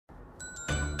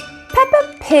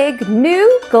Pig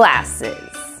new glasses.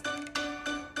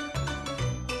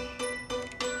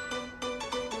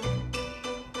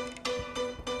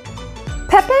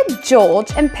 Peppa,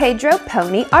 George, and Pedro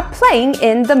Pony are playing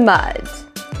in the mud.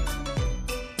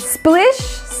 Splish,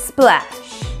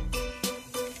 splash.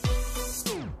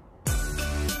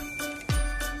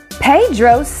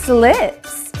 Pedro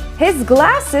slips. His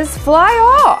glasses fly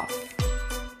off.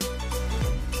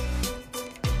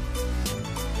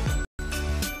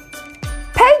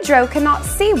 Pedro cannot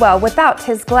see well without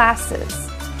his glasses.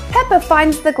 Peppa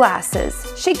finds the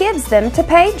glasses. She gives them to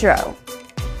Pedro.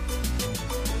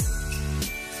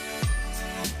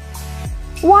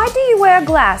 "Why do you wear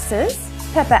glasses?"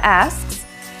 Peppa asks.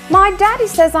 "My daddy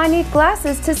says I need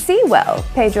glasses to see well,"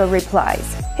 Pedro replies.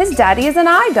 His daddy is an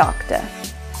eye doctor.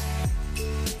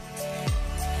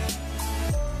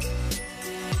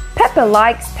 Peppa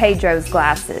likes Pedro's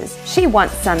glasses. She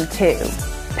wants some too.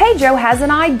 Pedro has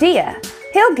an idea.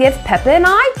 He'll give Peppa an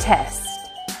eye test.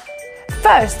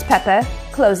 First, Peppa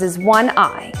closes one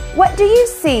eye. "What do you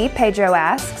see?" Pedro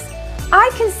asks.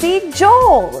 "I can see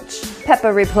George,"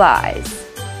 Peppa replies.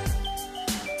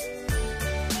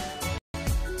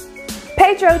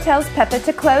 Pedro tells Peppa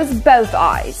to close both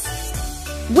eyes.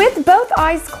 With both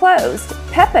eyes closed,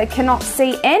 Peppa cannot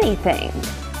see anything.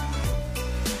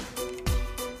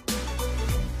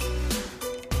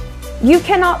 "You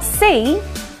cannot see?"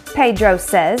 Pedro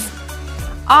says.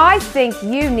 "I think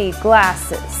you need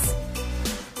glasses."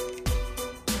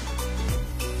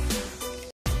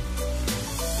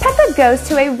 Peppa goes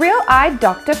to a real eye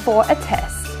doctor for a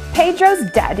test. Pedro's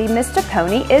daddy, Mr.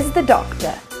 Pony, is the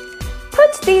doctor.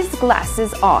 "Put these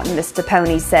glasses on," Mr.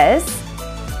 Pony says.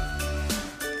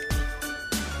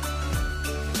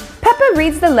 Peppa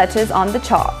reads the letters on the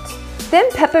chart.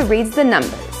 Then Peppa reads the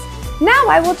numbers. "Now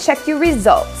I will check your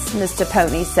results," Mr.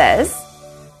 Pony says.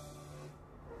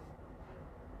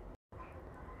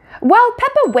 While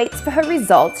Peppa waits for her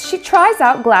results, she tries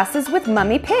out glasses with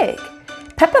Mummy Pig.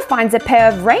 Peppa finds a pair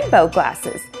of rainbow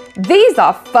glasses. "These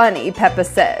are funny," Peppa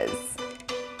says.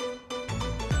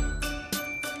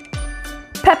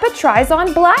 Peppa tries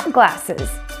on black glasses.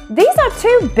 "These are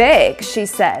too big," she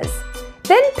says.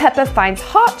 Then Peppa finds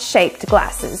heart-shaped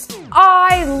glasses.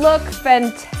 "I look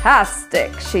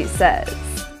fantastic," she says.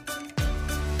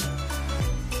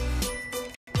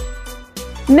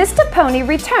 Mr. Pony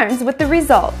returns with the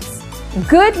results.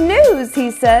 "Good news,"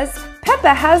 he says.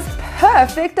 "Peppa has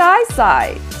perfect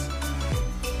eyesight."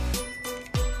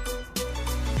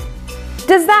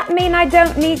 "Does that mean I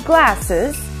don't need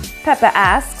glasses?" Peppa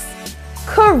asks.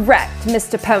 "Correct,"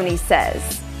 Mr. Pony says.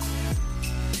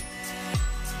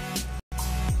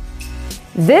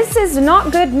 This is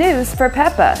not good news for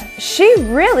Peppa. She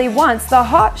really wants the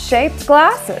heart-shaped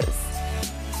glasses.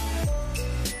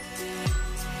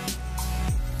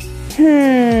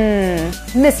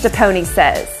 Mr. Pony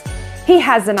says. He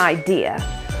has an idea.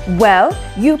 "Well,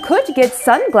 you could get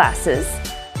sunglasses."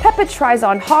 Peppa tries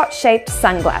on heart-shaped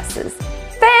sunglasses.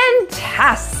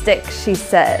 "Fantastic," she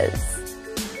says.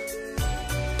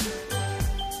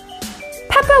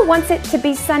 Peppa wants it to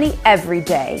be sunny every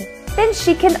day. Then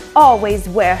she can always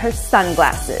wear her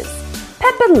sunglasses.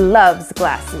 Peppa loves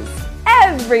glasses.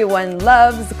 Everyone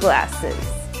loves glasses.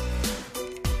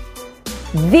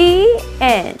 The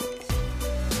end.